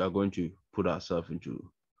said we are going to put ourselves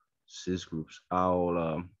into 6 groups.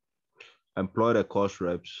 I'll employ the course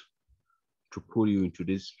reps to put you into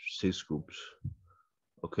these 6 groups.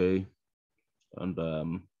 Okay.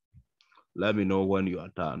 And let me know when you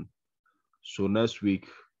are done. So next week,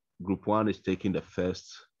 group 1 is taking the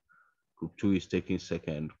first, group 2 is taking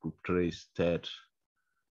second, group 3 is third,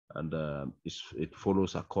 and it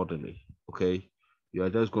follows accordingly. Okay. You are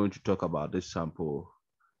just going to talk about this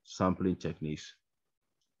sampling techniques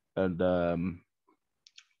and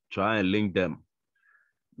try and link them.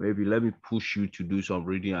 Maybe let me push you to do some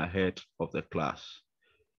reading ahead of the class.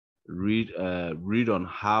 Read on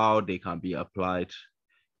how they can be applied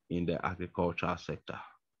in the agricultural sector.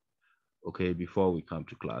 okay, before we come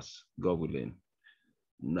to class, God willing,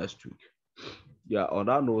 next week. Yeah, on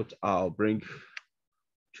that note, I'll bring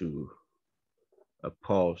to a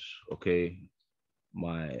pause, okay,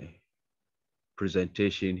 my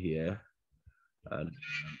presentation here and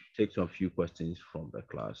take some few questions from the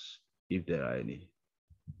class if there are any.